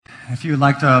If you would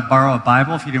like to borrow a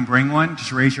Bible, if you didn't bring one,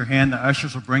 just raise your hand. The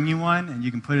ushers will bring you one, and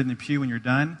you can put it in the pew when you're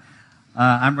done.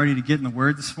 I'm ready to get in the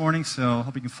Word this morning, so I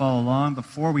hope you can follow along.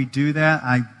 Before we do that,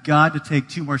 I've got to take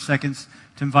 2 more seconds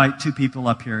to invite 2 people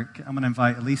up here. I'm going to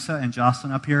invite Elisa and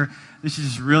Jocelyn up here. This is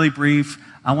just really brief.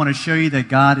 I want to show you that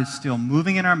God is still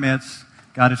moving in our midst.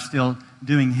 God is still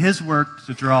doing His work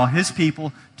to draw His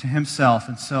people to Himself.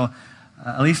 And so,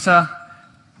 Elisa,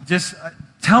 just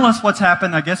tell us what's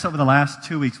happened, I guess, over the last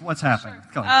 2 weeks. What's happened?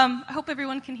 Sure. Go ahead. I hope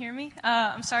everyone can hear me.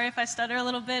 I'm sorry if I stutter a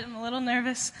little bit. I'm a little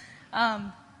nervous.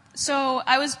 So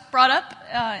I was brought up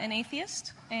an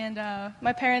atheist, and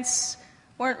my parents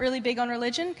weren't really big on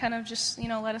religion, kind of just,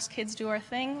 let us kids do our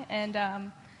thing.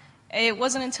 And it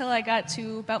wasn't until I got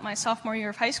to about my sophomore year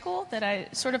of high school that I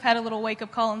sort of had a little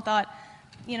wake-up call and thought,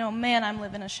 man, I'm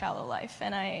living a shallow life.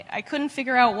 And I couldn't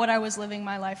figure out what I was living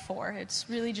my life for. It's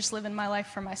really just living my life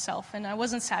for myself, and I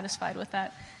wasn't satisfied with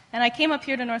that. And I came up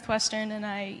here to Northwestern, and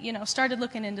I, started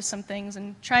looking into some things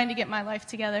and trying to get my life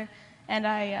together. And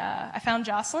I found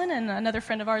Jocelyn and another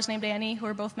friend of ours named Annie, who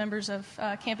are both members of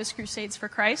Campus Crusades for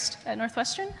Christ at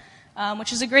Northwestern,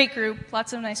 which is a great group,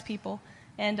 lots of nice people.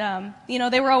 And,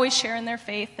 they were always sharing their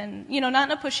faith and,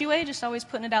 not in a pushy way, just always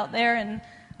putting it out there. And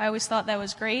I always thought that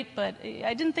was great, but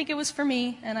I didn't think it was for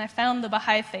me. And I found the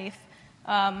Baha'i faith,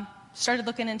 started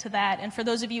looking into that. And for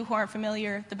those of you who aren't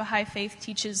familiar, the Baha'i faith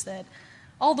teaches that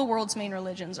all the world's main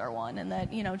religions are one, and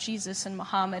that, Jesus and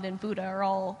Muhammad and Buddha are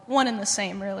all one and the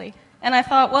same, really. And I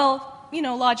thought, well,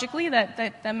 logically,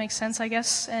 that makes sense, I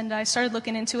guess. And I started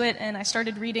looking into it, and I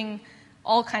started reading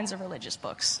all kinds of religious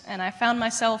books. And I found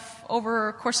myself, over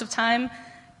a course of time,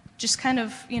 just kind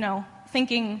of,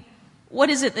 thinking, what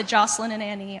is it that Jocelyn and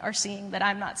Annie are seeing that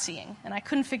I'm not seeing? And I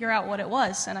couldn't figure out what it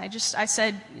was. And I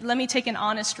said, let me take an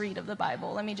honest read of the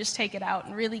Bible. Let me just take it out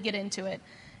and really get into it.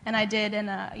 And I did, and,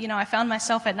 I found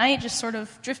myself at night just sort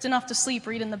of drifting off to sleep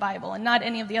reading the Bible and not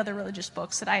any of the other religious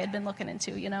books that I had been looking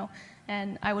into,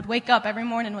 And I would wake up every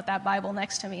morning with that Bible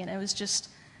next to me, and it was just,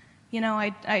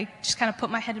 I just kind of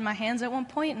put my head in my hands at one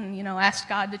point and, asked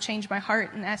God to change my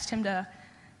heart and asked Him to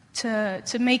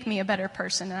make me a better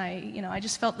person. And I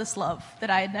just felt this love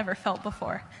that I had never felt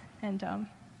before. And,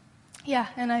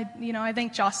 and I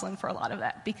thank Jocelyn for a lot of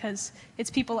that, because it's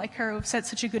people like her who have set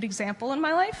such a good example in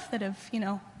my life that have,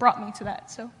 brought me to that.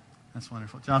 So that's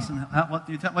wonderful. Jocelyn,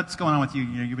 what's going on with you?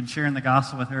 You've been sharing the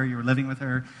gospel with her. You were living with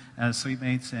her as sweet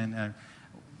mates. And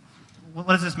what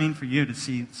does this mean for you to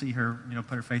see her,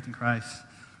 put her faith in Christ?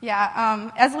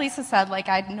 Yeah, as Lisa said,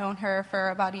 I'd known her for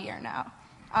about a year now.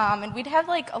 And we'd have,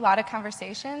 a lot of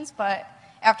conversations, but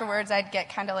afterwards I'd get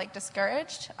kind of,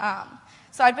 discouraged.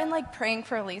 So I'd been, praying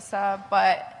for Lisa,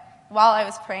 but while I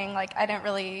was praying, I didn't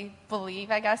really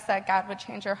believe, I guess, that God would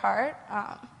change her heart.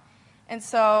 And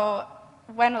so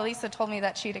when Elisa told me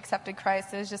that she'd accepted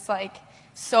Christ, it was just,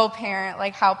 so apparent,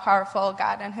 how powerful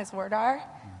God and His Word are.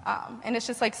 And it's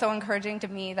just, so encouraging to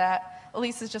me that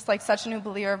Elisa's just, such a new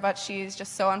believer, but she's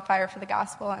just so on fire for the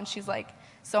gospel, and she's,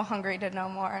 so hungry to know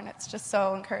more, and it's just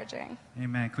so encouraging.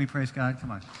 Amen. Can we praise God?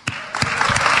 Come on.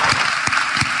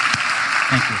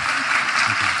 Thank you.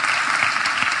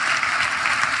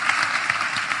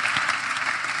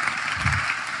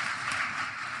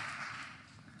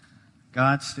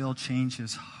 God still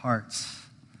changes hearts.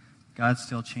 God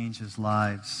still changes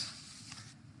lives.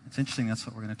 It's interesting, that's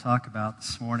what we're going to talk about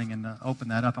this morning. And to open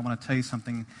that up, I want to tell you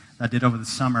something that I did over the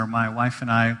summer. My wife and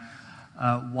I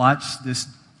watched this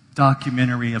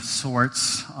documentary of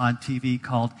sorts on TV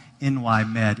called NY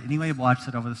Med. Anybody watched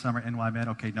it over the summer, NY Med?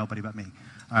 Okay, nobody but me.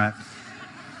 All right.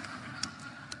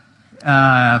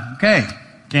 Okay,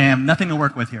 Cam, nothing to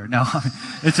work with here. No,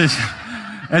 it's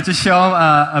a show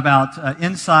about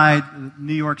inside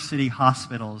New York City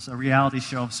hospitals, a reality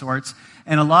show of sorts.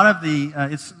 And a lot of they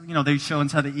show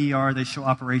inside the ER, they show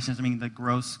operations, the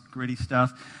gross, gritty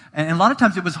stuff. And a lot of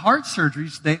times it was heart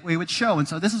surgeries that we would show. And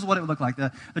so this is what it would look like.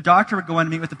 The doctor would go in and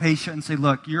meet with the patient and say,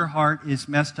 look, your heart is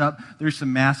messed up. There's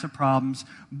some massive problems.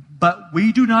 But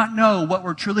we do not know what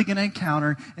we're truly going to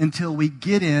encounter until we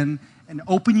get in and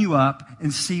open you up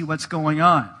and see what's going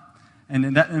on.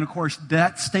 And of course,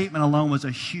 that statement alone was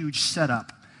a huge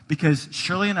setup, because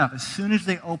surely enough, as soon as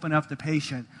they open up the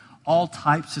patient, all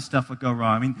types of stuff would go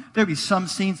wrong. There'd be some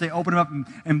scenes they open them up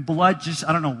and blood just,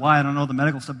 I don't know why, I don't know the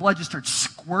medical stuff, blood just starts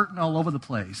squirting all over the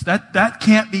place. That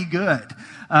can't be good.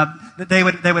 They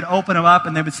would open them up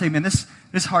and they would say, man, this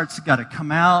heart's got to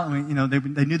come out. They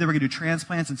knew they were going to do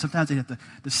transplants, and sometimes they'd have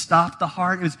to stop the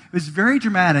heart. It was very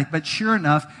dramatic, but sure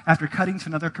enough, after cutting to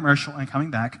another commercial and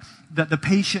coming back, the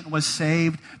patient was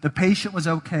saved, the patient was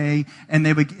okay, and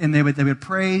they would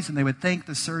praise and they would thank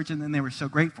the surgeon, and they were so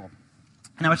grateful.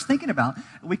 And I was thinking about,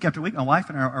 week after week, my wife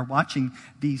and I are watching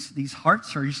these heart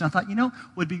surgeries, and I thought,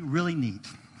 would be really neat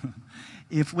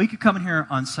if we could come in here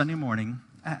on Sunday morning,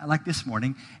 like this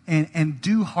morning, and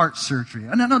do heart surgery.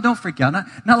 No, don't freak out.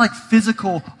 Not like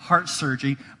physical heart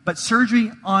surgery, but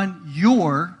surgery on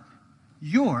yours,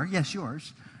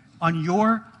 on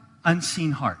your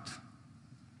unseen heart.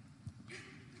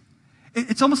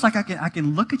 It's almost like I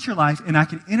can look at your life, and I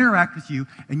can interact with you,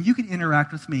 and you can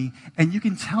interact with me, and you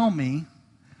can tell me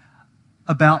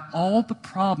about all the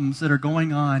problems that are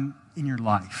going on in your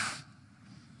life.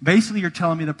 Basically, you're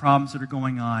telling me the problems that are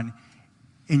going on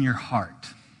in your heart.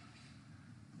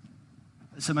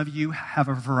 Some of you have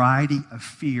a variety of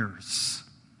fears.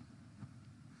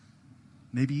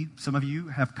 Maybe some of you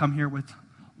have come here with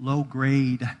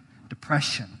low-grade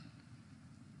depression.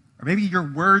 Or maybe your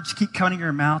words keep coming in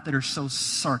your mouth that are so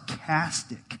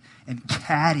sarcastic and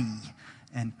catty,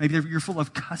 and maybe you're full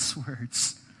of cuss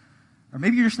words. Or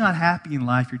maybe you're just not happy in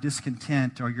life, you're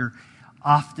discontent, or you're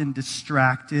often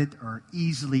distracted or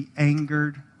easily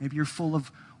angered. Maybe you're full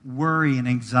of worry and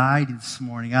anxiety this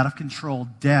morning, out of control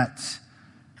debt.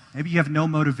 Maybe you have no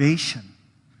motivation,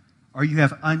 or you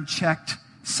have unchecked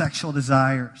sexual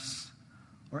desires,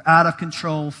 or out of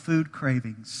control food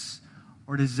cravings,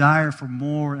 or desire for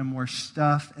more and more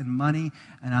stuff and money.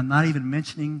 And I'm not even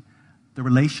mentioning the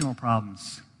relational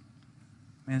problems.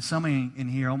 Man, somebody in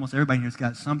here, almost everybody in here has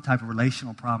got some type of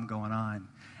relational problem going on.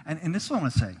 And this is what I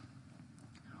want to say.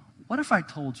 What if I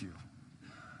told you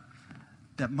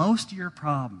that most of your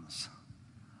problems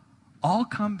all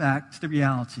come back to the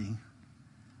reality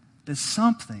that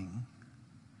something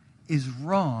is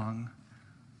wrong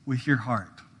with your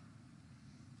heart?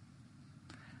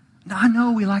 Now, I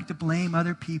know we like to blame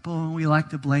other people and we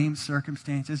like to blame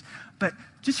circumstances, but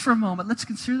just for a moment, let's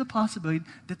consider the possibility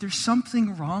that there's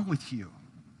something wrong with you.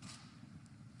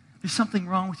 There's something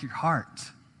wrong with your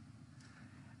heart.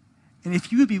 And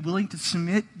if you would be willing to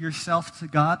submit yourself to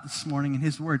God this morning in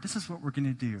His Word, this is what we're going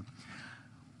to do.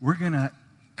 We're going to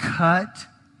cut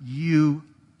you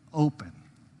open.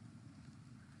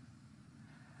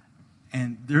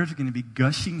 And there's going to be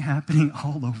gushing happening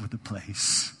all over the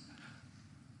place.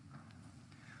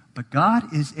 But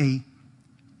God is a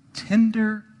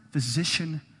tender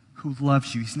physician who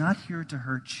loves you. He's not here to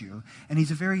hurt you. And He's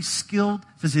a very skilled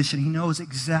physician. He knows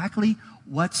exactly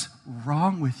what's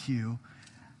wrong with you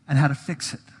and how to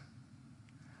fix it.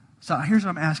 So here's what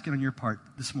I'm asking on your part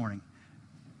this morning.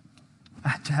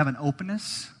 To have an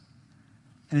openness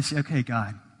and to say, okay,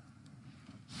 God,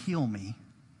 heal me,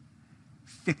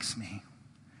 fix me,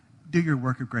 do your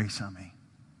work of grace on me.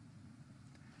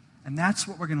 And that's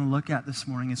what we're going to look at this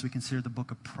morning as we consider the book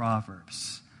of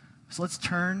Proverbs. So let's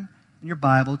turn in your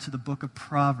Bible to the book of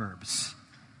Proverbs.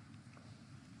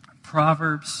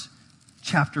 Proverbs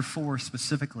chapter 4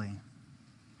 specifically.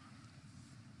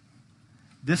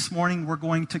 This morning we're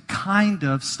going to kind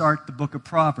of start the book of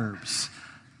Proverbs.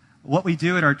 What we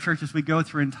do at our church is we go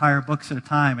through entire books at a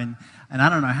time, and I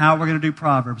don't know how we're going to do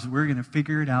Proverbs. We're going to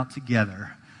figure it out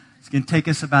together. It's going to take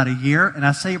us about a year, and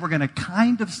I say we're going to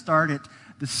kind of start it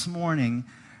this morning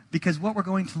because what we're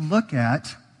going to look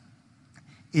at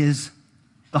is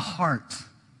the heart.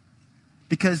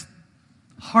 Because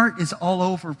heart is all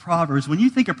over Proverbs. When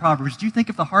you think of Proverbs, do you think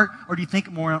of the heart, or do you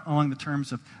think more along the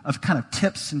terms of kind of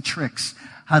tips and tricks,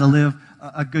 how to live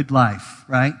a good life,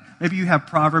 right? Maybe you have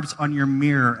Proverbs on your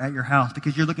mirror at your house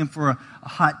because you're looking for a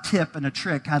hot tip and a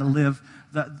trick how to live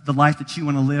the life that you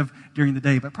want to live during the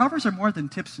day. But Proverbs are more than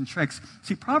tips and tricks.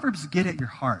 See, Proverbs get at your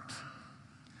heart.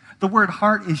 The word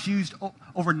heart is used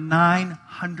over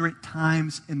 900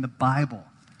 times in the Bible.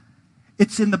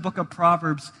 It's in the book of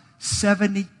Proverbs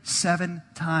 77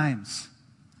 times.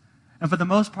 And for the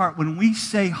most part, when we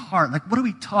say heart, like what are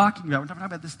we talking about? We're not talking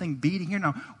about this thing beating here.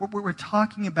 No, we're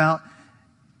talking about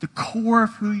the core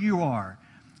of who you are.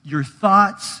 Your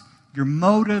thoughts, your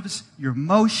motives, your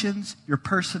emotions, your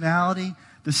personality,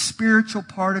 the spiritual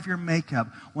part of your makeup.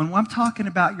 When I'm talking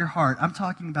about your heart, I'm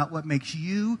talking about what makes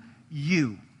you,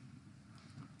 you.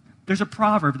 There's a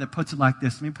proverb that puts it like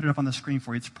this. Let me put it up on the screen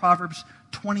for you. It's Proverbs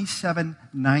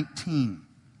 27:19.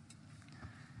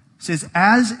 It says,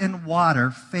 as in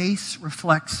water, face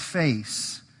reflects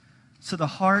face, so the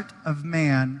heart of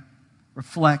man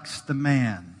reflects the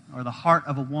man, or the heart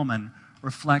of a woman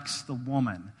reflects the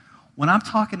woman. When I'm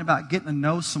talking about getting to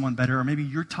know someone better, or maybe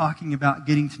you're talking about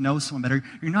getting to know someone better,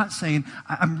 you're not saying,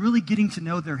 I'm really getting to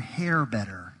know their hair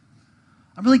better.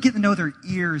 I'm really getting to know their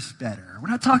ears better. We're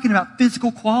not talking about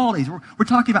physical qualities. We're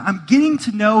talking about, I'm getting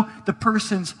to know the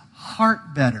person's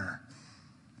heart better.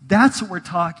 That's what we're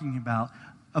talking about.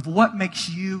 Of what makes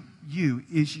you, you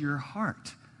is your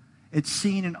heart. It's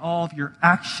seen in all of your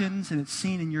actions, and it's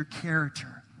seen in your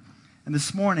character. And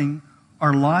this morning,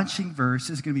 our launching verse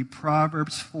is going to be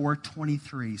Proverbs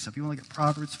 4:23. So if you want to look at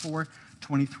Proverbs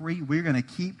 4:23, we're going to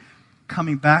keep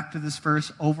coming back to this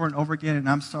verse over and over again. And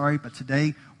I'm sorry, but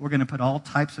today we're going to put all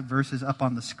types of verses up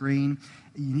on the screen.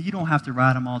 You don't have to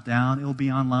write them all down. It will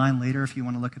be online later if you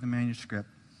want to look at the manuscript.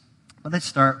 But let's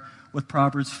start with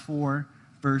Proverbs 4,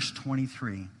 verse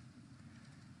 23. It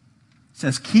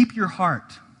says, "Keep your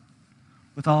heart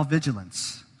with all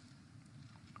vigilance,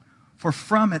 for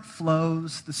from it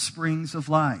flows the springs of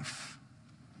life."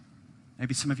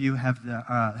 Maybe some of you have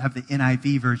the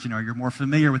NIV version, or you're more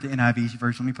familiar with the NIV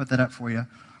version. Let me put that up for you.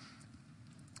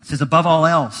 It says, "Above all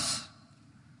else,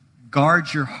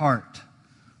 guard your heart,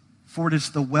 for it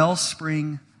is the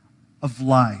wellspring of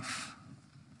life."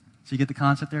 So you get the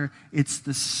concept there? It's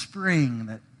the spring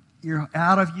that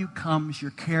out of you comes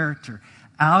your character.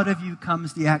 Out of you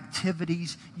comes the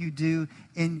activities you do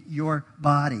in your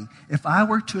body. If I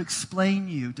were to explain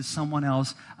you to someone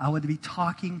else, I would be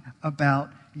talking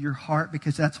about your heart,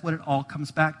 because that's what it all comes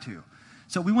back to.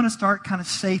 So we want to start kind of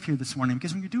safe here this morning,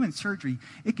 because when you're doing surgery,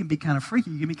 it can be kind of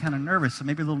freaky. You can be kind of nervous, so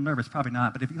maybe a little nervous, probably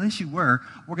not. But at least you were,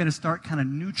 we're going to start kind of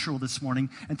neutral this morning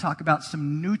and talk about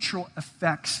some neutral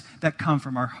effects that come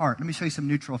from our heart. Let me show you some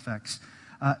neutral effects.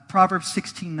 Proverbs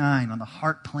 16:9 on the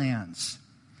heart plans.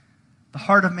 "The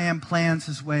heart of man plans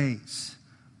his ways,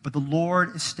 but the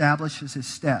Lord establishes his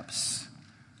steps."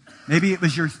 Maybe it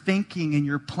was your thinking and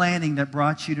your planning that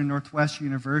brought you to Northwestern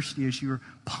University as you were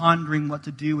pondering what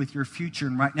to do with your future.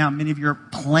 And right now, many of you are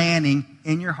planning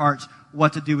in your hearts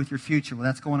what to do with your future. Well,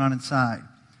 that's going on inside.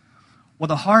 Well,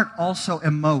 the heart also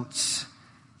emotes.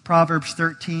 Proverbs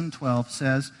 13:12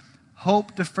 says,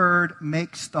 "Hope deferred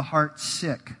makes the heart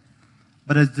sick,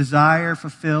 but a desire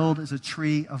fulfilled is a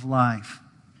tree of life."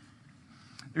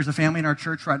 There's a family in our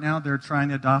church right now. They're trying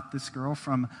to adopt this girl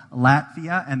from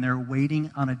Latvia, and they're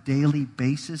waiting on a daily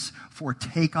basis for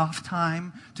takeoff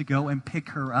time to go and pick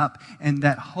her up. And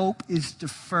that hope is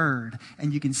deferred,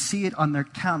 and you can see it on their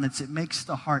countenance. It makes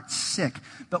the heart sick.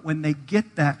 But when they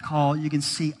get that call, you can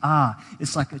see,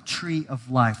 it's like a tree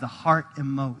of life. The heart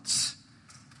emotes.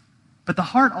 But the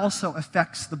heart also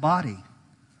affects the body.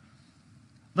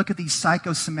 Look at these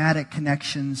psychosomatic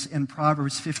connections in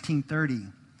Proverbs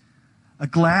 15:30. "A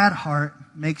glad heart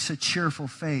makes a cheerful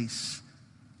face,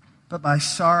 but by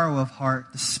sorrow of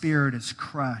heart the spirit is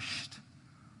crushed."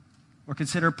 Or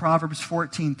consider Proverbs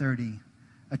 14:30.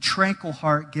 "A tranquil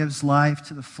heart gives life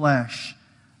to the flesh,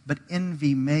 but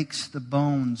envy makes the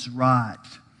bones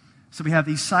rot." So we have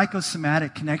these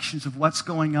psychosomatic connections of what's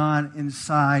going on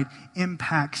inside,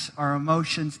 impacts our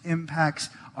emotions, impacts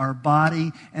our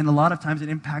body, and a lot of times it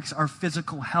impacts our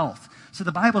physical health. So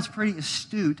the Bible is pretty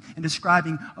astute in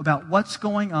describing about what's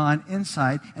going on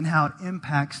inside and how it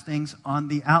impacts things on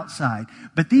the outside.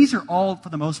 But these are all, for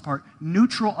the most part,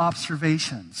 neutral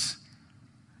observations.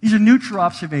 These are neutral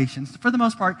observations. For the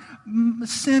most part,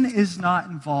 sin is not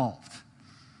involved.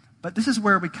 But this is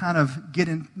where we kind of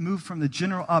move from the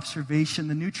general observation,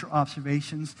 the neutral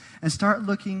observations, and start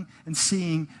looking and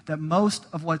seeing that most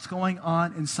of what's going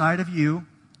on inside of you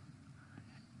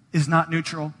is not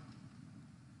neutral.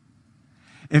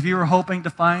 If you were hoping to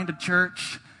find a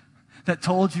church that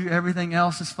told you everything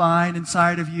else is fine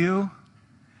inside of you,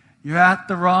 you're at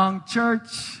the wrong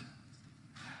church.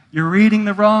 You're reading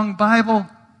the wrong Bible.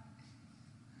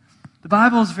 The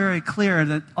Bible is very clear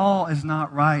that all is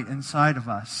not right inside of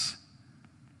us.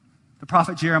 The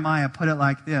prophet Jeremiah put it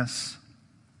like this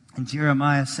in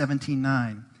Jeremiah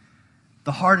 17:9.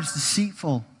 "The heart is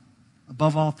deceitful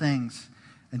above all things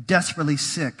and desperately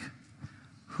sick.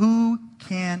 Who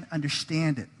can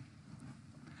understand it?"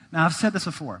 Now, I've said this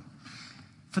before.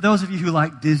 For those of you who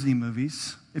like Disney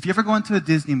movies, if you ever go into a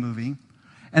Disney movie,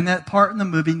 and that part in the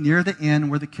movie near the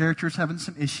end where the character's having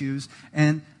some issues,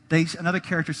 and another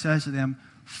character says to them,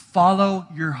 "Follow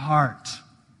your heart."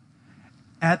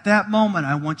 At that moment,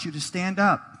 I want you to stand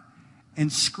up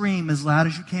and scream as loud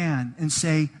as you can and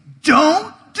say,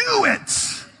 "Don't do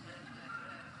it!"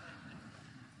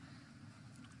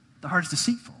 The heart is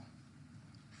deceitful.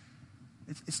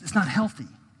 It's not healthy.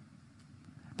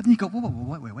 But then you go,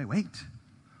 wait.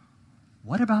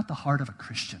 What about the heart of a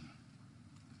Christian?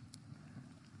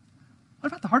 What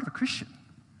about the heart of a Christian?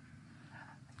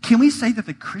 Can we say that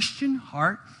the Christian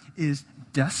heart is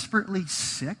desperately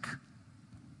sick?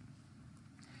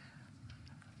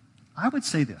 I would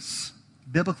say this,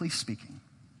 biblically speaking,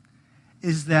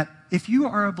 is that if you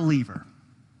are a believer,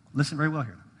 listen very well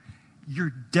here, your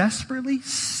desperately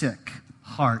sick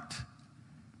heart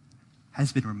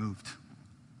has been removed.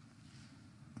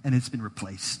 And it's been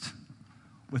replaced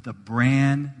with a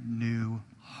brand new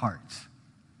heart.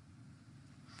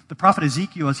 The prophet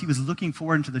Ezekiel, as he was looking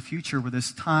forward into the future where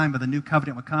this time of the new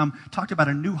covenant would come, talked about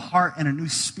a new heart and a new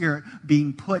spirit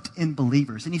being put in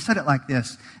believers. And he said it like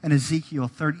this in Ezekiel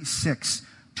 36,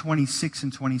 26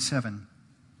 and 27.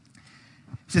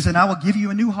 He says, "And I will give you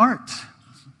a new heart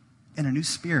and a new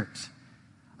spirit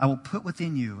I will put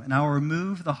within you, and I will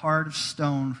remove the heart of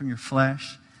stone from your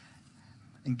flesh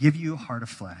and give you a heart of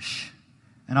flesh.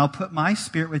 And I'll put my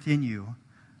spirit within you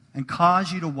and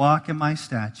cause you to walk in my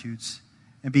statutes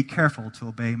and be careful to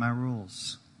obey my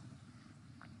rules."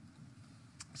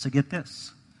 So get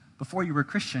this. Before you were a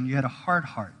Christian, you had a hard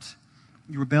heart.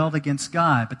 You rebelled against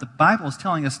God. But the Bible is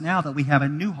telling us now that we have a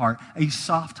new heart, a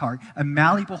soft heart, a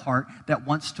malleable heart that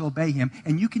wants to obey him.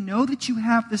 And you can know that you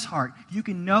have this heart. You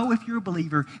can know if you're a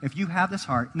believer, if you have this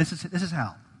heart. And this is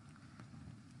how.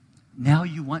 Now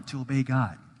you want to obey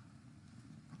God.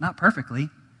 Not perfectly,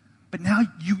 but now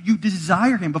you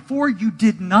desire him. Before you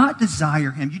did not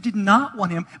desire him. You did not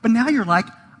want him. But now you're like,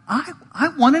 I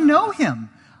want to know him.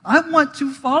 I want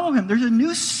to follow him. There's a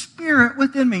new spirit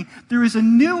within me. There is a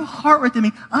new heart within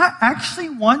me. I actually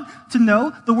want to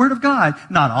know the Word of God.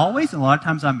 Not always, and a lot of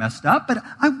times I messed up, but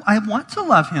I want to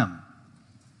love him.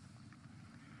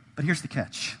 But here's the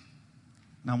catch.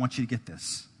 And I want you to get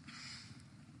this.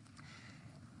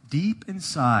 Deep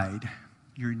inside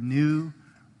your new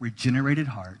regenerated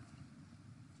heart,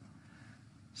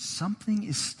 something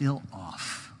is still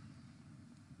off.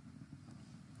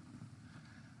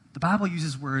 The Bible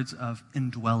uses words of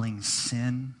indwelling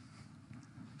sin,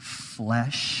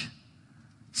 flesh.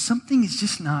 Something is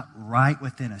just not right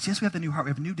within us. Yes, we have the new heart,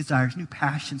 we have new desires, new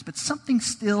passions, but something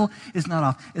still is not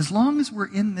off. As long as we're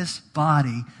in this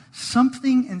body,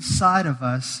 something inside of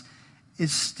us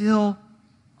is still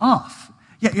off.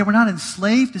 Yeah, we're not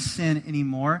enslaved to sin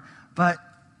anymore, but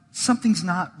something's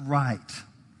not right.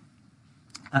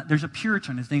 There's a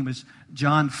Puritan, his name was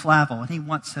John Flavel, and he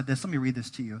once said this. Let me read this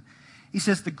to you. He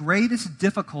says, "The greatest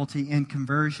difficulty in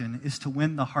conversion is to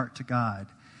win the heart to God.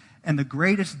 And the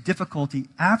greatest difficulty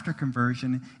after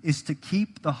conversion is to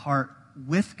keep the heart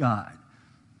with God."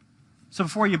 So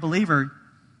before you're a believer,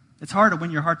 it's hard to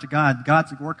win your heart to God.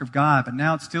 God's the work of God, but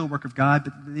now it's still a work of God.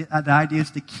 But the idea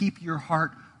is to keep your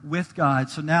heart with God.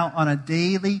 So now on a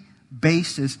daily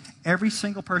basis, every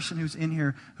single person who's in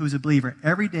here who's a believer,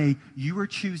 every day you are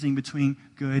choosing between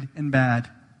good and bad.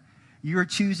 You are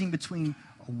choosing between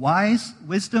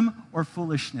wisdom or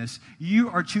foolishness. You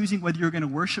are choosing whether you're going to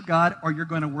worship God or you're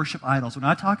going to worship idols. When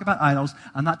I talk about idols,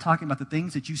 I'm not talking about the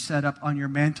things that you set up on your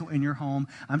mantle in your home.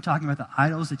 I'm talking about the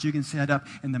idols that you can set up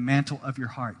in the mantle of your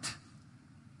heart.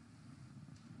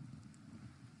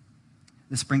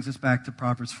 This brings us back to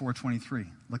Proverbs 4:23.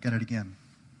 Look at it again.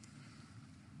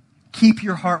 "Keep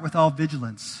your heart with all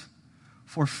vigilance,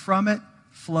 for from it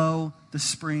flow the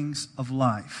springs of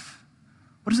life."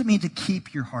 What does it mean to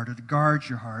keep your heart or to guard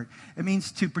your heart? It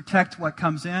means to protect what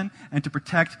comes in and to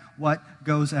protect what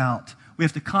goes out. We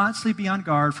have to constantly be on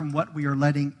guard from what we are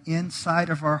letting inside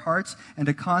of our hearts and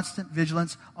a constant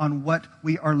vigilance on what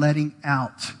we are letting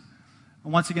out.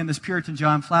 And once again, this Puritan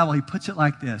John Flavel, he puts it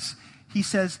like this. He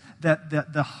says that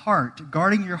the heart,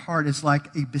 guarding your heart, is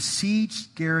like a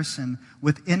besieged garrison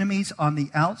with enemies on the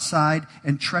outside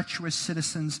and treacherous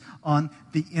citizens on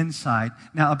the inside.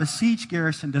 Now, a besieged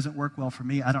garrison doesn't work well for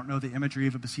me. I don't know the imagery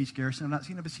of a besieged garrison. I've not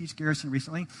seen a besieged garrison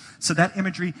recently. So that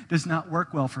imagery does not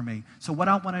work well for me. So what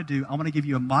I want to do, I want to give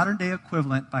you a modern-day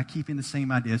equivalent by keeping the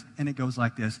same ideas. And it goes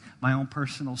like this. My own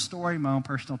personal story, my own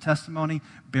personal testimony.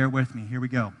 Bear with me. Here we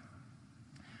go.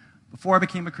 Before I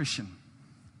became a Christian,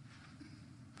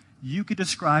 you could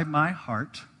describe my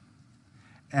heart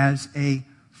as a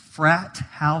frat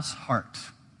house heart.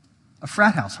 A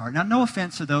frat house heart. Now, no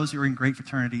offense to those who are in great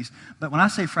fraternities, but when I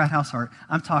say frat house heart,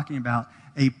 I'm talking about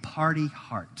a party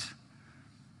heart.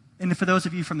 And for those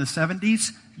of you from the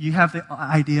 70s, you have the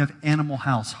idea of Animal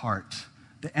House heart.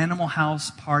 The Animal House,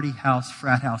 party house,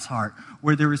 frat house heart,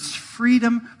 where there is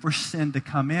freedom for sin to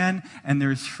come in and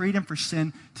there is freedom for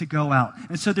sin to go out.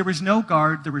 And so there was no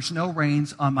guard, there was no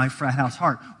reins on my frat house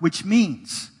heart, which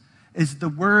means is the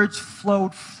words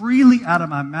flowed freely out of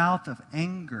my mouth of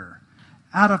anger,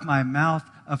 out of my mouth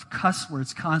of cuss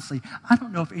words constantly. I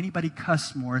don't know if anybody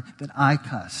cussed more than I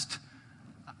cussed.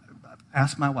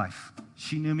 Ask my wife.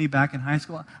 She knew me back in high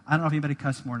school. I don't know if anybody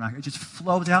cussed more than I. It just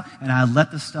flows out, and I let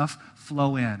the stuff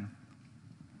flow in.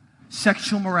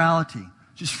 Sexual morality,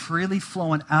 just freely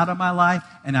flowing out of my life,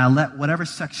 and I let whatever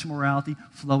sexual morality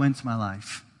flow into my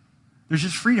life. There's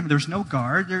just freedom. There's no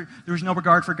guard. There's no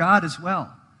regard for God as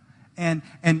well. And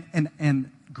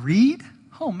greed,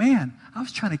 oh man, I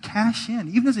was trying to cash in.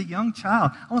 Even as a young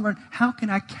child, I want to learn, how can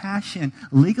I cash in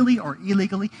legally or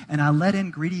illegally? And I let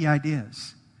in greedy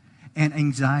ideas and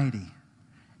anxiety.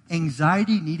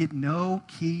 Anxiety needed no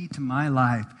key to my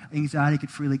life. Anxiety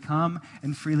could freely come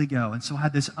and freely go. And so I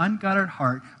had this unguarded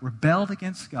heart, rebelled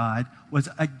against God, was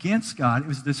against God. It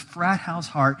was this frat house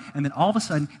heart. And then all of a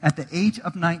sudden, at the age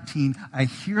of 19, I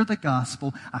hear the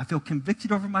gospel. I feel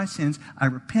convicted over my sins. I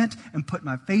repent and put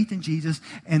my faith in Jesus.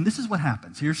 And this is what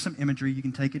happens. Here's some imagery. You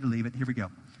can take it or leave it. Here we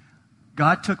go.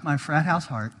 God took my frat house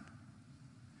heart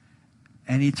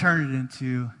and he turned it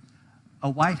into a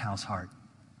White House heart.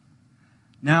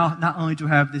 Now, not only do I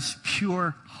have this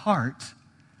pure heart,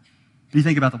 if you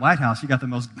think about the White House, you got the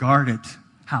most guarded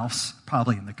house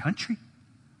probably in the country.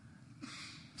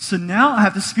 So now I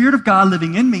have the Spirit of God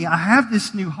living in me. I have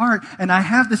this new heart, and I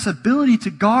have this ability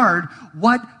to guard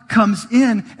what comes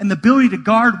in and the ability to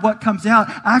guard what comes out.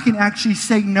 I can actually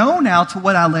say no now to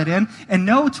what I let in and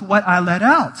no to what I let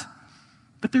out.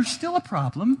 But there's still a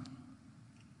problem.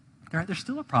 Right? There's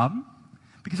still a problem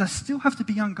because I still have to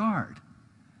be on guard.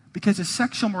 Because as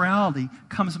sexual morality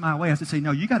comes my way, I have to say,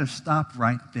 no, you got to stop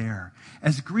right there.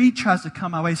 As greed tries to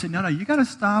come my way, I say, no, you got to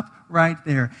stop right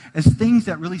there. As things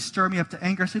that really stir me up to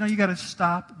anger, I say, no, you got to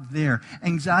stop there.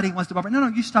 Anxiety wants to bother me. No,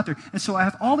 you stop there. And so I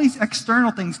have all these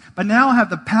external things, but now I have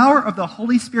the power of the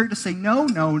Holy Spirit to say, no,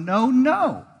 no, no,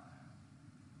 no.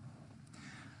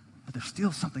 But there's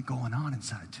still something going on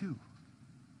inside too.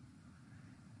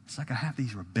 It's like I have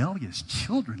these rebellious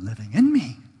children living in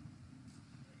me.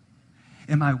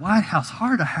 In my White House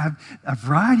heart, I have a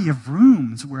variety of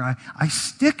rooms where I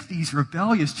stick these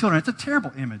rebellious children. It's a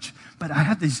terrible image, but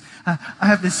I just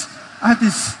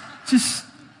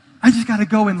got to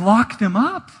go and lock them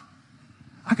up.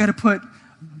 I got to put,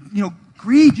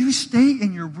 greed, you stay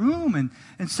in your room,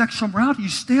 and sexual morality, you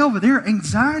stay over there.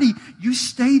 Anxiety, you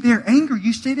stay there. Anger,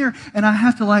 you stay there. And I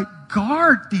have to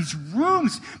guard these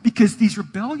rooms because these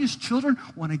rebellious children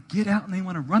want to get out and they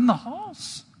want to run the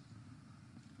halls.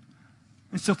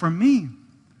 And so for me,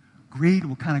 greed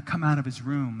will kind of come out of his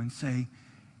room and say,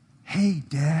 hey,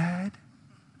 Dad,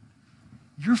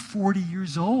 you're 40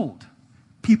 years old.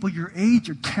 People your age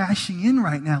are cashing in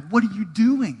right now. What are you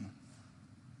doing?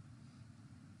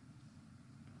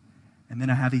 And then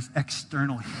I have these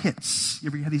external hits. You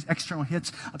ever have these external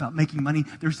hits about making money?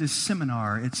 There's this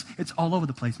seminar. It's all over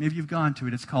the place. Maybe you've gone to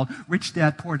it. It's called Rich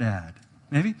Dad, Poor Dad.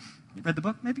 Maybe? You read the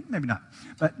book? Maybe not.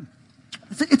 But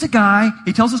it's a guy,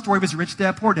 he tells a story of his rich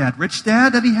dad, poor dad. Rich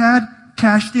dad that he had,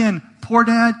 cashed in. Poor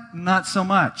dad, not so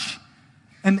much.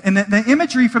 And the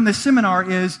imagery from the seminar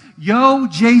is, yo,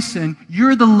 Jason,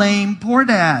 you're the lame poor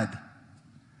dad.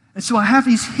 And so I have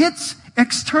these hits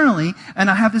externally, and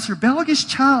I have this rebellious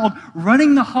child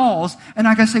running the halls, and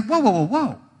I got to say, whoa, whoa, whoa,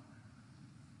 whoa.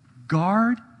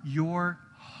 Guard your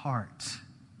heart.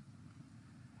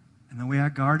 And the way I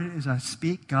guard it is I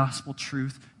speak gospel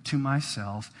truth to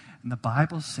myself. And the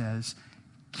Bible says,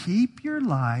 keep your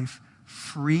life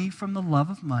free from the love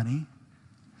of money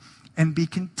and be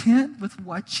content with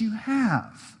what you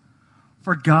have.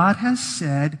 For God has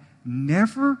said,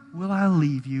 never will I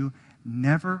leave you,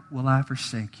 never will I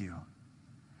forsake you.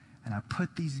 And I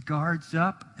put these guards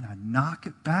up and I knock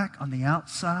it back on the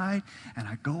outside and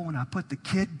I go and I put the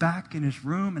kid back in his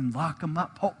room and lock him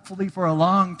up, hopefully for a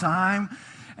long time.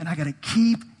 And I got to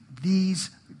keep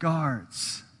these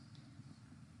guards.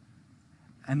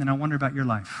 And then I wonder about your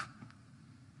life.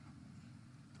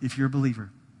 If you're a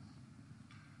believer,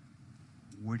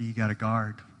 where do you got to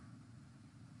guard?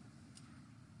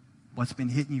 What's been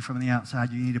hitting you from the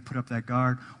outside, you need to put up that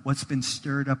guard. What's been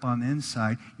stirred up on the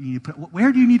inside, you need to put.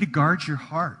 Where do you need to guard your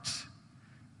heart?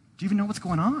 Do you even know what's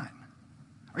going on?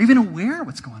 Or even aware of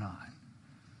what's going on?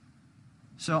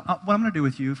 So what I'm going to do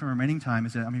with you for remaining time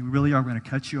is that, we really are going to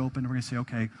cut you open. We're going to say,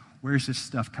 okay, where's this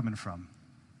stuff coming from?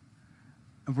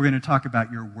 And we're going to talk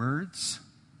about your words.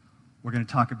 We're going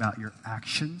to talk about your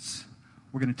actions.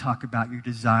 We're going to talk about your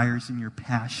desires and your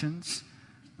passions.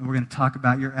 And we're going to talk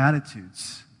about your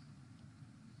attitudes.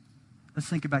 Let's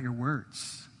think about your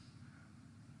words.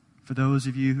 For those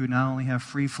of you who not only have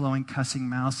free-flowing cussing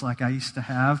mouths like I used to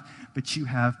have, but you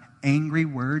have angry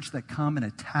words that come and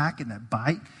attack and that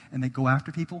bite and they go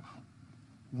after people,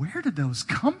 where did those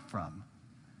come from?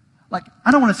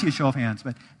 I don't want to see a show of hands,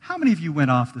 but how many of you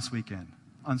went off this weekend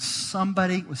on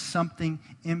somebody with something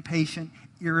impatient,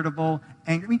 irritable,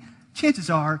 angry? Chances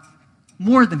are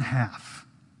more than half.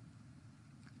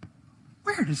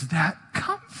 Where does that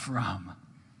come from?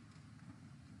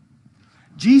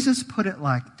 Jesus put it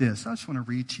like this. I just want to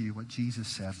read to you what Jesus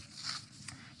said.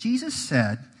 Jesus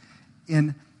said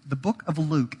in the book of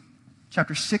Luke,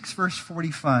 chapter 6, verse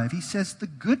 45. He says, the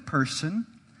good person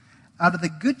out of the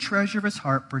good treasure of his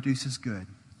heart produces good.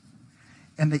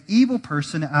 And the evil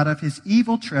person out of his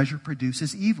evil treasure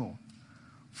produces evil.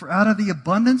 For out of the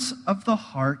abundance of the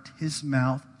heart his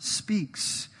mouth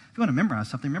speaks. If you want to memorize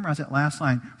something, memorize that last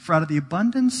line. For out of the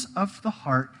abundance of the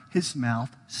heart his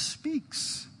mouth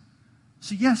speaks.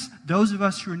 So yes, those of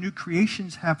us who are new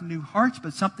creations have new hearts,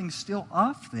 but something's still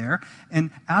off there.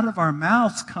 And out of our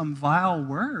mouths come vile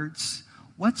words.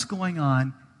 What's going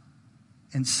on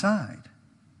inside?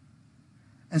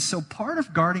 And so part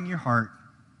of guarding your heart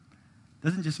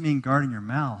doesn't just mean guarding your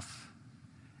mouth.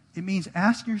 It means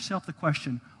asking yourself the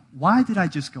question, why did I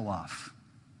just go off?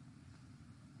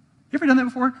 You ever done that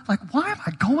before? Like, why am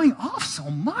I going off so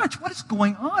much? What is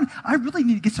going on? I really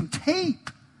need to get some tape.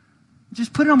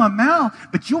 Just put it on my mouth,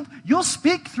 but you'll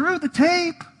speak through the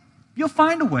tape. You'll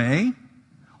find a way.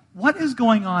 What is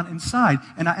going on inside?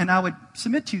 And I would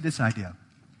submit to you this idea.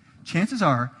 Chances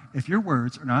are, if your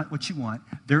words are not what you want,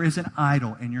 there is an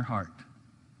idol in your heart.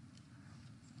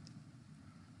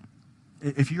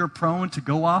 If you're prone to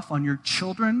go off on your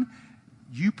children,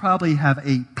 you probably have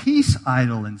a peace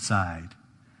idol inside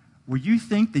where you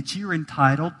think that you're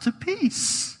entitled to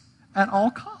peace at all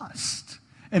cost.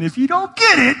 And if you don't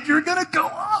get it, you're going to go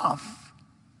off.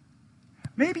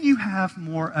 Maybe you have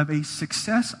more of a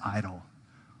success idol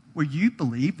where you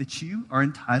believe that you are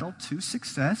entitled to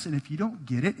success, and if you don't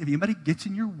get it, if anybody gets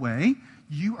in your way,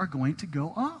 you are going to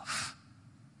go off.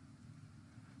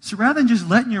 So rather than just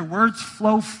letting your words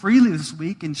flow freely this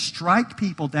week and strike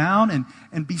people down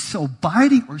and be so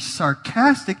biting or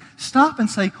sarcastic, stop and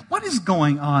say, what is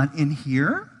going on in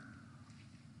here?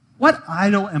 What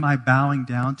idol am I bowing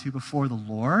down to before the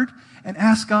Lord? And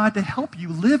ask God to help you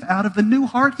live out of the new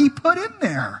heart He put in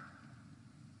there.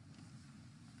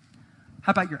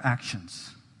 How about your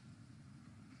actions?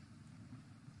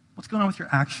 What's going on with your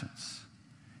actions?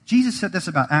 Jesus said this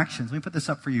about actions. Let me put this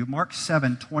up for you. Mark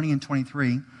 7, 20 and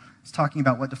 23 is talking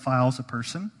about what defiles a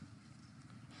person.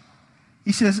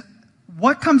 He says,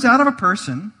 what comes out of a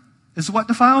person is what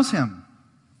defiles him.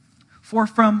 For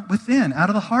from within, out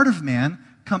of the heart of man,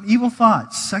 come evil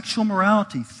thoughts, sexual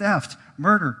morality, theft,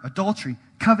 murder, adultery,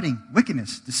 coveting,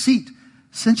 wickedness, deceit,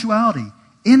 sensuality,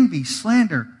 envy,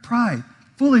 slander, pride,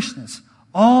 foolishness.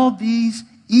 All these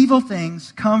evil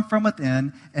things come from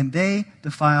within, and they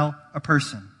defile a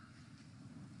person.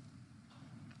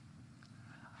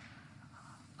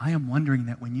 I am wondering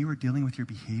that when you are dealing with your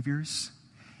behaviors,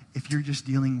 if you're just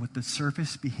dealing with the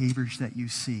surface behaviors that you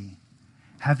see,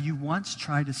 have you once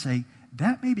tried to say,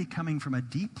 that may be coming from a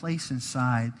deep place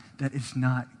inside that is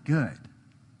not good?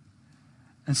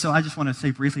 And so I just want to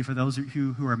say briefly for those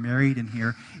who are married in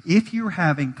here, if you're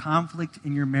having conflict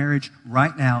in your marriage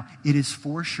right now, it is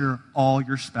for sure all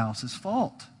your spouse's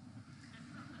fault.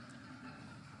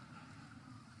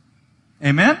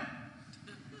 Amen?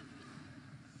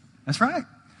 That's right.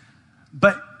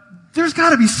 But there's got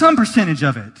to be some percentage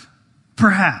of it,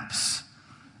 perhaps,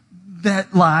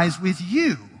 that lies with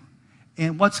you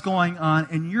and what's going on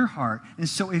in your heart. And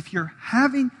so if you're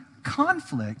having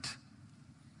conflict,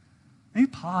 maybe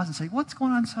pause and say, what's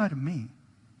going on inside of me?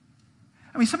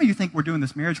 I mean, some of you think we're doing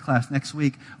this marriage class next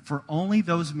week for only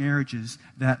those marriages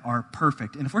that are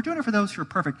perfect. And if we're doing it for those who are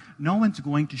perfect, no one's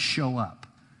going to show up.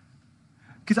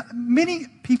 Because many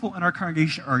people in our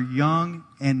congregation are young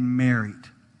and married.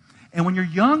 And when you're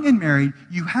young and married,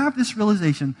 you have this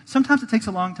realization. Sometimes it takes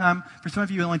a long time. For some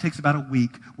of you, it only takes about a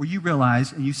week where you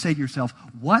realize and you say to yourself,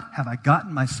 what have I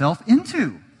gotten myself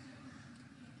into?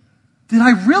 Did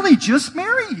I really just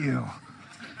marry you?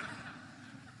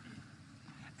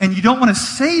 And you don't want to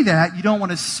say that. You don't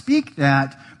want to speak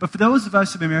that. But for those of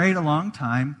us who have been married a long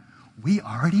time, we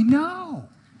already know.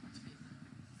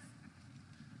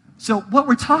 So what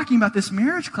we're talking about this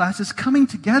marriage class is coming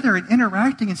together and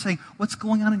interacting and saying, what's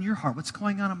going on in your heart? What's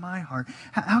going on in my heart?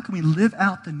 How can we live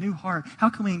out the new heart? How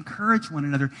can we encourage one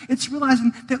another? It's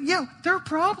realizing that, there are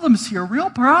problems here, real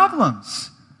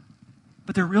problems.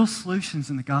 But there are real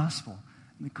solutions in the gospel,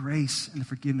 and the grace and the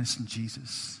forgiveness in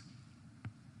Jesus.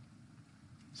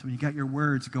 So when you got your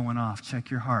words going off, check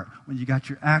your heart. When you got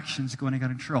your actions going out of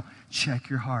control, check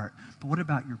your heart. But what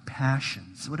about your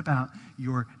passions? What about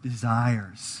your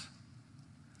desires?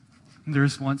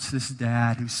 There's once this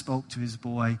dad who spoke to his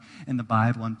boy in the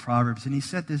Bible in Proverbs, and he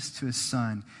said this to his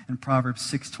son in Proverbs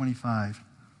 6:25.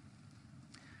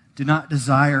 Do not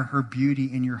desire her beauty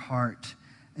in your heart,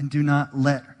 and do not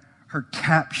let her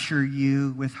capture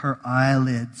you with her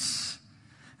eyelids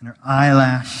and her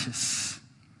eyelashes.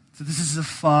 So this is a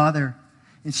father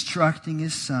instructing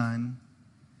his son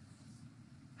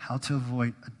how to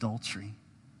avoid adultery.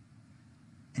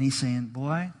 And he's saying,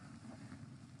 boy,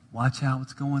 Watch out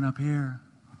what's going up here.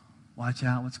 Watch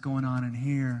out what's going on in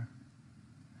here.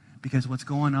 Because what's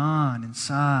going on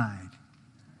inside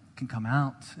can come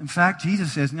out. In fact,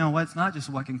 Jesus says, no, it's not just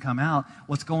what can come out.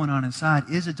 What's going on inside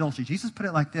is adultery. Jesus put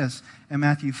it like this in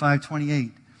Matthew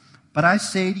 5:28. But I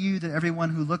say to you that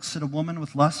everyone who looks at a woman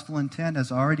with lustful intent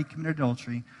has already committed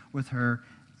adultery with her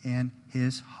in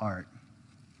his heart.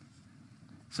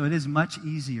 So it is much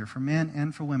easier for men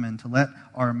and for women to let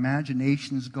our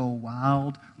imaginations go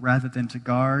wild rather than to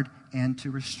guard and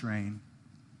to restrain.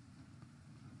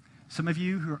 Some of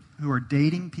you who are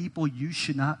dating people you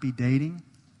should not be dating,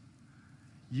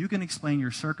 you can explain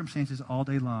your circumstances all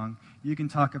day long. You can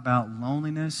talk about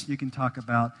loneliness. You can talk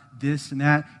about this and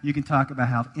that. You can talk about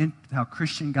how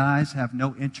Christian guys have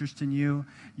no interest in you.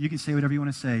 You can say whatever you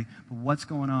want to say, but what's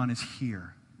going on is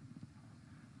here.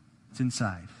 It's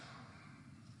inside.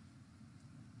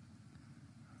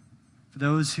 For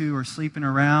those who are sleeping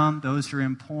around, those who are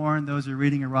in porn, those who are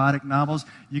reading erotic novels,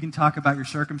 you can talk about your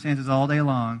circumstances all day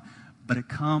long, but it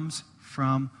comes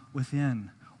from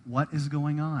within. What is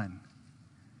going on?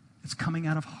 It's coming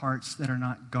out of hearts that are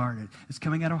not guarded. It's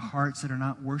coming out of hearts that are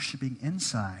not worshiping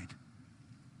inside,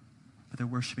 but they're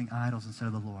worshiping idols instead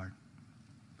of the Lord.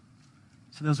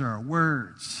 So those are our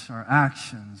words, our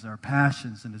actions, our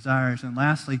passions and desires. And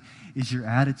lastly is your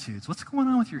attitudes. What's going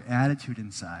on with your attitude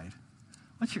inside?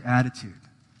 What's your attitude?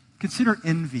 Consider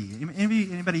envy.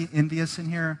 Anybody envious in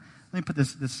here? Let me put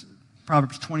this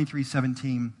Proverbs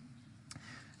 23:17. It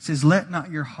says, let not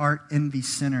your heart envy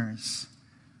sinners,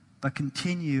 but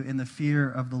continue in the fear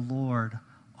of the Lord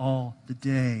all the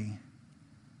day.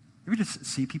 You ever just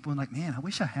see people and like, man, I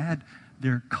wish I had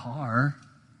their car.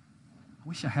 I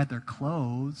wish I had their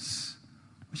clothes.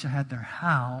 I wish I had their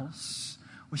house.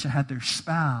 I wish I had their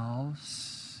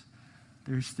spouse.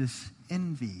 There's this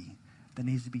envy that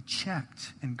needs to be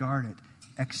checked and guarded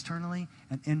externally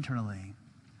and internally.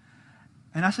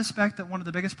 And I suspect that one of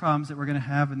the biggest problems that we're going to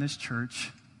have in this church,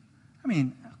 I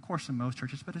mean, of course in most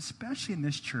churches, but especially in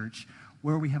this church,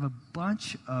 where we have a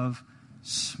bunch of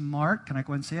smart, can I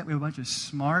go ahead and say it? We have a bunch of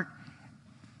smart,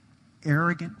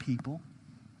 arrogant people.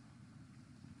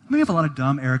 I mean, we have a lot of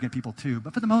dumb, arrogant people too,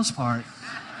 but for the most part,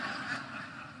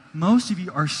 most of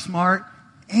you are smart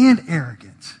and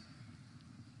arrogant.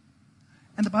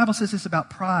 And the Bible says this about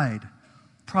pride.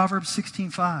 Proverbs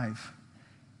 16:5.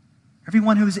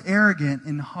 Everyone who is arrogant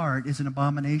in heart is an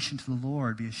abomination to the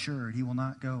Lord. Be assured, he will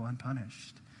not go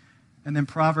unpunished. And then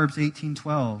Proverbs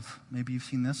 18:12. Maybe you've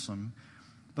seen this one.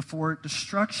 Before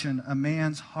destruction, a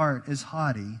man's heart is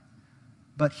haughty,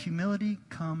 but humility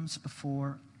comes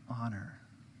before honor.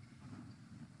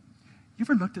 You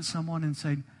ever looked at someone and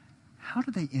said, how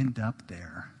did they end up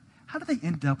there? How do they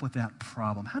end up with that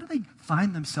problem? How do they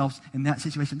find themselves in that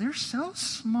situation? They're so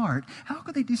smart. How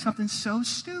could they do something so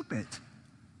stupid?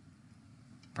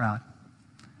 Proud.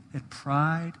 They had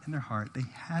pride in their heart. They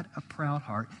had a proud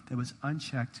heart that was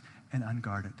unchecked and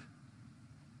unguarded.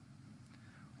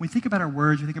 When we think about our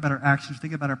words, we think about our actions, we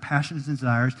think about our passions and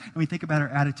desires, and we think about our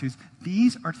attitudes,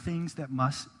 these are things that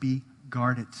must be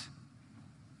guarded.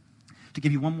 To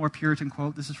give you one more Puritan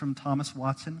quote, this is from Thomas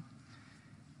Watson.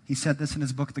 He said this in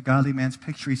his book, The Godly Man's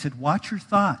Picture. He said, watch your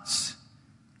thoughts,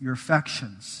 your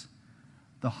affections.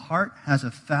 The heart has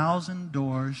 1,000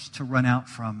 doors to run out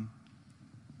from.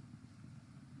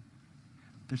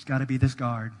 There's got to be this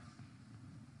guard.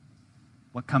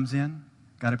 What comes in,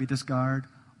 got to be this guard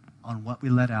on what we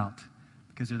let out.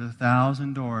 Because there's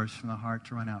 1,000 doors from the heart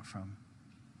to run out from.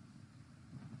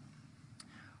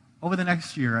 Over the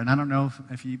next year, and I don't know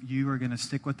if you are going to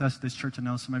stick with us at this church. I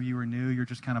know some of you are new. You're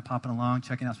just kind of popping along,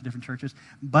 checking out some different churches.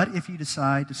 But if you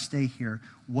decide to stay here,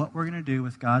 what we're going to do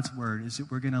with God's Word is that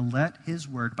we're going to let His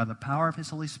Word, by the power of His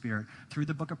Holy Spirit, through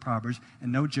the book of Proverbs,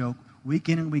 and no joke, week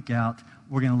in and week out,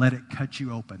 we're going to let it cut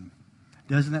you open.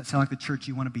 Doesn't that sound like the church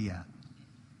you want to be at?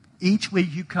 Each week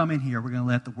you come in here, we're going to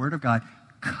let the Word of God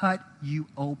cut you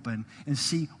open and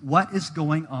see what is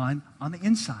going on the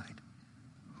inside.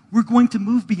 We're going to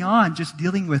move beyond just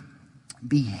dealing with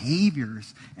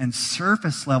behaviors and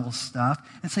surface level stuff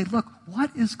and say, look, what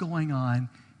is going on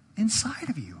inside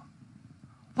of you?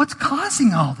 What's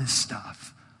causing all this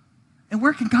stuff? And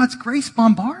where can God's grace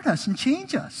bombard us and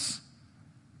change us?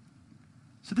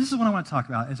 So this is what I want to talk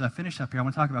about. As I finish up here, I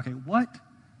want to talk about, okay,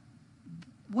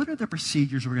 what are the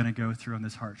procedures we're going to go through on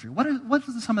this heart surgery? What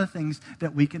are some of the things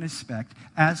that we can expect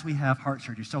as we have heart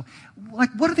surgery? So, like,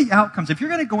 what are the outcomes? If you're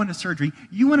going to go into surgery,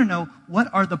 you want to know what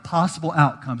are the possible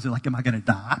outcomes. Like, am I going to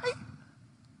die?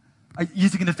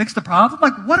 Is it going to fix the problem?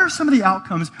 Like, what are some of the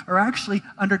outcomes are actually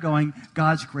undergoing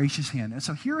God's gracious hand? And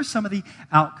so here are some of the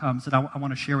outcomes that I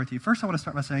want to share with you. First, I want to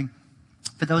start by saying,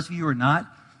 for those of you who are not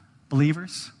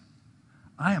believers,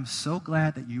 I am so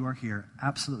glad that you are here.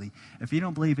 Absolutely. If you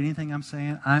don't believe anything I'm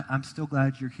saying, I'm still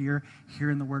glad you're here,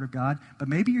 hearing the Word of God. But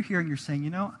maybe you're here and you're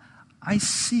saying, I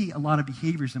see a lot of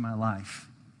behaviors in my life.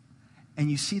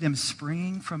 And you see them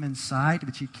springing from inside,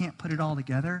 but you can't put it all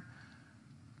together.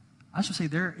 I should say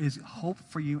there is hope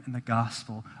for you in the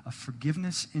gospel of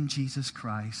forgiveness in Jesus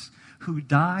Christ, who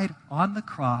died on the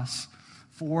cross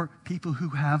for people who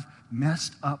have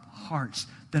messed up hearts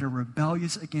that are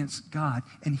rebellious against God,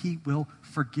 and he will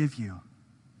forgive you.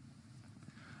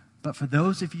 But for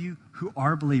those of you who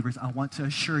are believers, I want to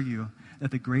assure you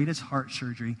that the greatest heart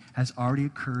surgery has already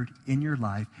occurred in your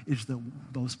life. It is the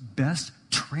most best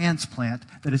transplant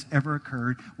that has ever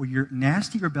occurred, where your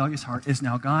nasty, rebellious heart is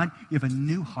now gone. You have a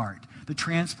new heart. The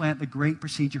transplant, the great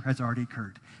procedure has already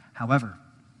occurred. However,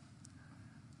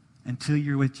 until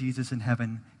you're with Jesus in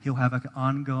heaven, he'll have an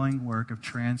ongoing work of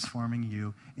transforming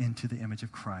you into the image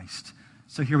of Christ.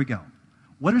 So here we go.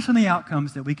 What are some of the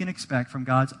outcomes that we can expect from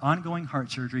God's ongoing heart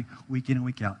surgery week in and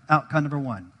week out? Outcome number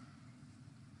 1.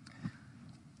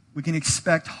 We can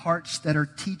expect hearts that are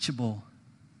teachable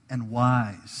and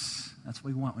wise. That's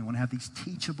what we want. We want to have these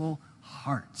teachable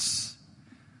hearts.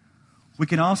 We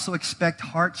can also expect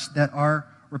hearts that are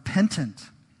repentant.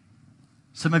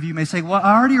 Some of you may say, well,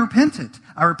 I already repented.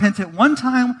 I repented one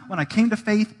time when I came to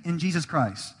faith in Jesus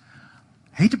Christ.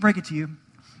 I hate to break it to you,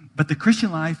 but the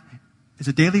Christian life is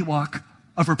a daily walk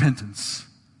of repentance.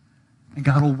 And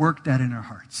God will work that in our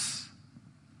hearts.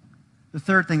 The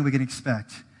third thing we can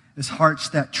expect is hearts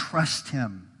that trust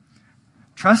him.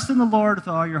 Trust in the Lord with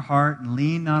all your heart and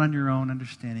lean not on your own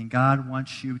understanding. God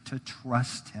wants you to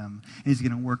trust him. And he's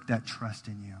going to work that trust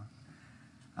in you.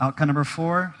 Outcome number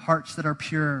 4, hearts that are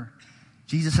pure.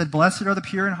 Jesus said, blessed are the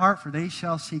pure in heart, for they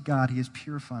shall see God. He is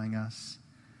purifying us.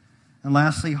 And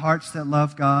lastly, hearts that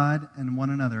love God and one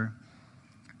another.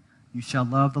 You shall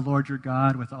love the Lord your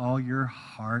God with all your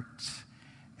heart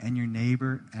and your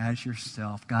neighbor as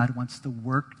yourself. God wants to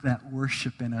work that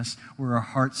worship in us, where our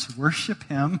hearts worship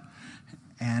him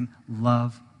and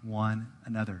love one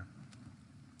another.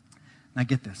 Now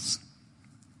get this.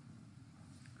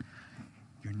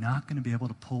 You're not going to be able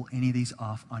to pull any of these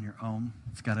off on your own.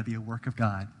 It's got to be a work of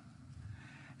God.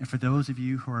 And for those of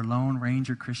you who are Lone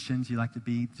Ranger Christians, you like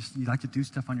to do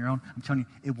stuff on your own, I'm telling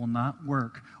you, it will not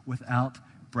work without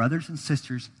brothers and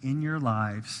sisters in your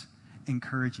lives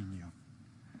encouraging you.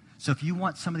 So if you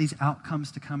want some of these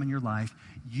outcomes to come in your life,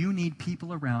 you need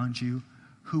people around you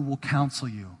who will counsel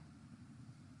you.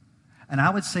 And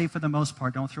I would say for the most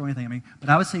part, don't throw anything at me, but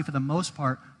I would say for the most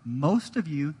part, most of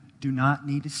you do not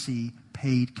need to see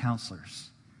paid counselors.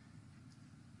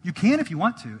 You can if you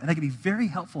want to, and that can be very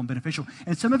helpful and beneficial.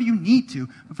 And some of you need to,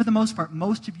 but for the most part,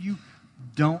 most of you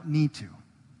don't need to.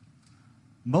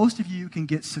 Most of you can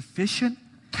get sufficient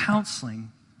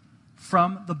counseling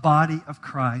from the body of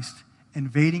Christ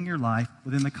invading your life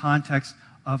within the context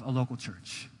of a local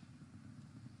church.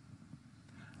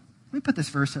 Let me put this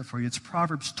verse up for you. It's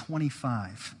Proverbs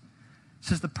 25. It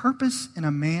says, the purpose in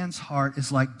a man's heart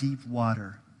is like deep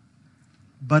water,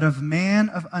 but of man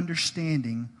of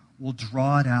understanding will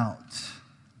draw it out.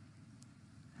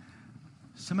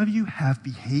 Some of you have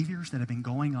behaviors that have been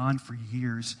going on for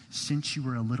years since you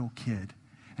were a little kid.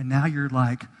 And now you're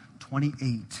like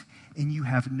 28, and you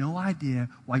have no idea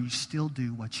why you still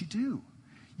do what you do.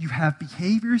 You have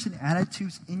behaviors and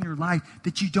attitudes in your life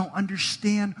that you don't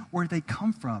understand where they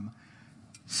come from.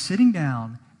 Sitting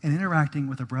down and interacting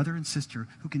with a brother and sister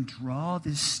who can draw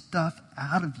this stuff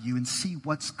out of you and see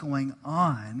what's going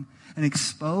on and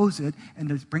expose it and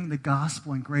to bring the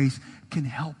gospel and grace can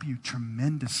help you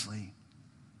tremendously.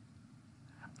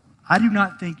 I do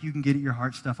not think you can get at your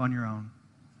heart stuff on your own.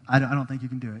 I don't think you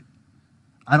can do it.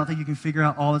 I don't think you can figure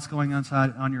out all that's going on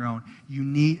inside on your own. You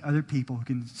need other people who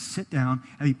can sit down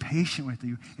and be patient with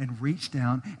you and reach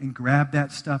down and grab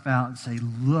that stuff out and say,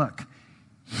 look,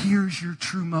 here's your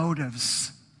true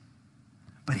motives,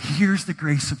 but here's the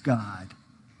grace of God.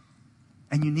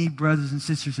 And you need brothers and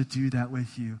sisters to do that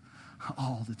with you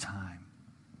all the time.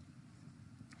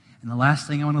 And the last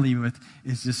thing I want to leave you with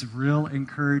is this real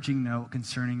encouraging note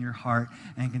concerning your heart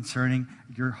and concerning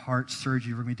your heart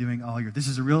surgery we're going to be doing all year. This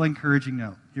is a real encouraging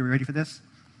note. You ready for this?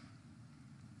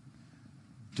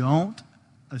 Don't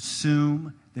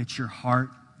assume that your heart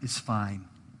is fine.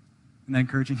 Isn't that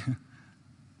encouraging?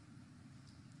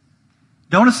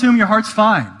 Don't assume your heart's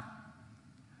fine.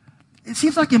 It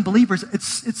seems like in believers,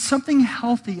 it's something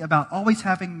healthy about always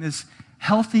having this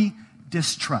healthy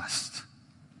distrust.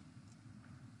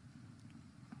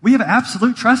 We have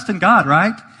absolute trust in God,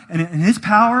 right? And in his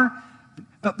power.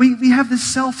 But we have this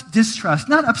self-distrust.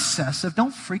 Not obsessive.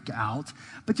 Don't freak out.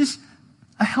 But just,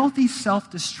 a healthy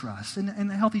self-distrust and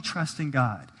a healthy trust in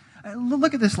God.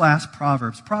 Look at this last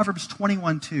Proverbs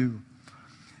 21:2.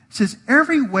 It says,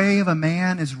 every way of a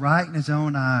man is right in his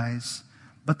own eyes,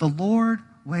 but the Lord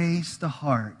weighs the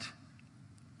heart.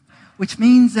 Which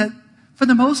means that, for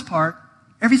the most part,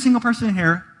 every single person in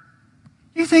here,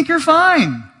 you think you're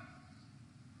fine.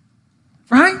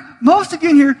 Right? Most of you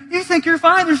in here, you think you're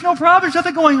fine. There's no problem. There's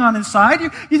nothing going on inside.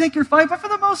 You think you're fine. But for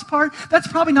the most part, that's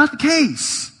probably not the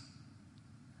case.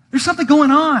 There's something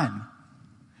going on.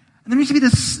 And there needs to be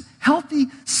this healthy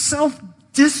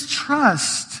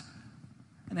self-distrust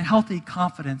and a healthy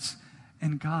confidence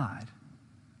in God.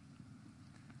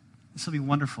 This will be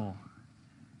wonderful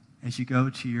as you go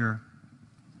to your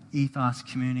Ethos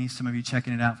community, some of you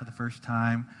checking it out for the first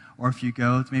time, or if you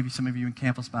go, maybe some of you in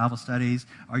campus Bible studies,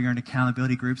 or you're in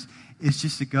accountability groups, is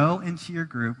just to go into your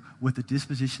group with the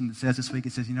disposition that says this week,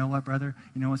 it says, you know what, brother?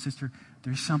 You know what, sister?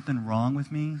 There's something wrong with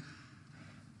me.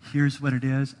 Here's what it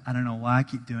is. I don't know why I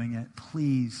keep doing it.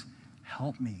 Please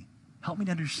help me. Help me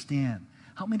to understand.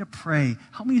 Help me to pray.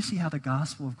 Help me to see how the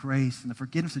gospel of grace and the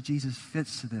forgiveness of Jesus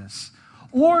fits to this.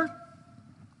 Or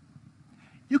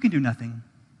you can do nothing.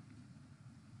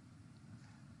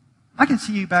 I can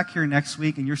see you back here next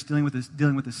week and you're still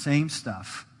dealing with the same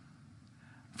stuff.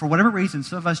 For whatever reason,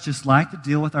 some of us just like to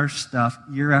deal with our stuff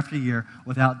year after year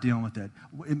without dealing with it.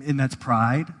 And that's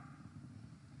pride.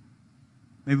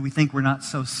 Maybe we think we're not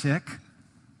so sick.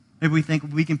 Maybe we think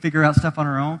we can figure out stuff on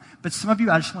our own. But some of you,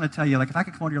 I just want to tell you, like if I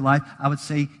could come into your life, I would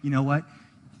say, you know what?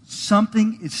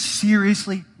 Something is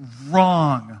seriously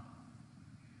wrong.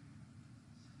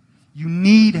 You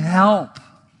need help.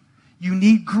 You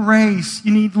need grace.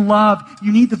 You need love.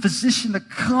 You need the physician to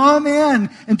come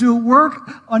in and do a work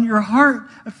on your heart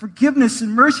of forgiveness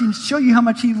and mercy and show you how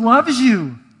much he loves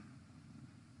you.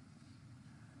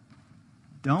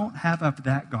 Don't have up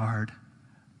that guard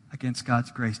against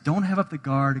God's grace. Don't have up the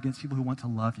guard against people who want to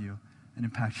love you and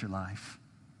impact your life.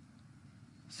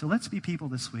 So let's be people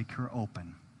this week who are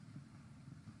open.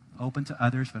 Open to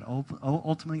others, but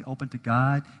ultimately open to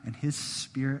God and his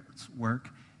Spirit's work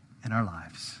in our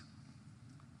lives.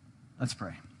 Let's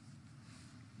pray.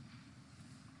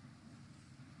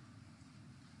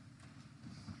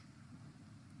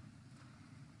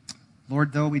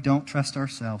 Lord, though we don't trust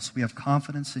ourselves, we have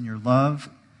confidence in your love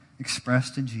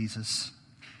expressed in Jesus.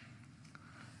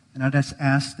 And I just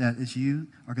ask that as you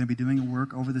are going to be doing a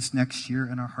work over this next year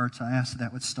in our hearts, I ask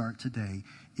that would start today.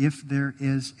 If there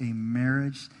is a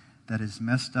marriage that is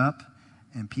messed up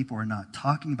and people are not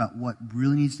talking about what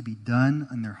really needs to be done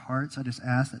in their hearts, I just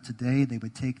ask that today they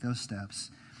would take those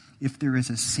steps. If there is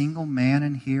a single man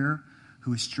in here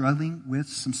who is struggling with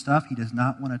some stuff he does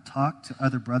not want to talk to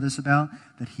other brothers about,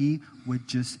 that he would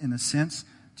just, in a sense,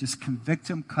 just convict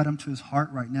him, cut him to his heart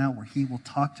right now where he will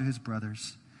talk to his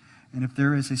brothers. And if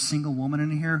there is a single woman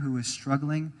in here who is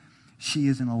struggling, she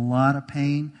is in a lot of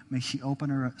pain, may she open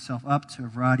herself up to a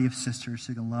variety of sisters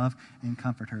who can love and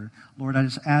comfort her. Lord, I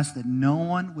just ask that no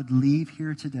one would leave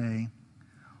here today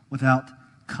without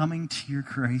coming to your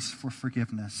grace for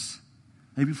forgiveness.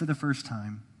 Maybe for the first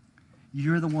time.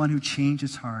 You're the one who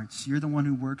changes hearts. You're the one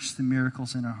who works the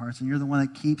miracles in our hearts. And you're the one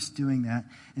that keeps doing that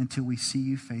until we see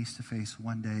you face to face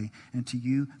one day. And to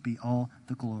you be all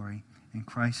the glory. In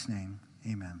Christ's name,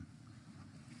 amen.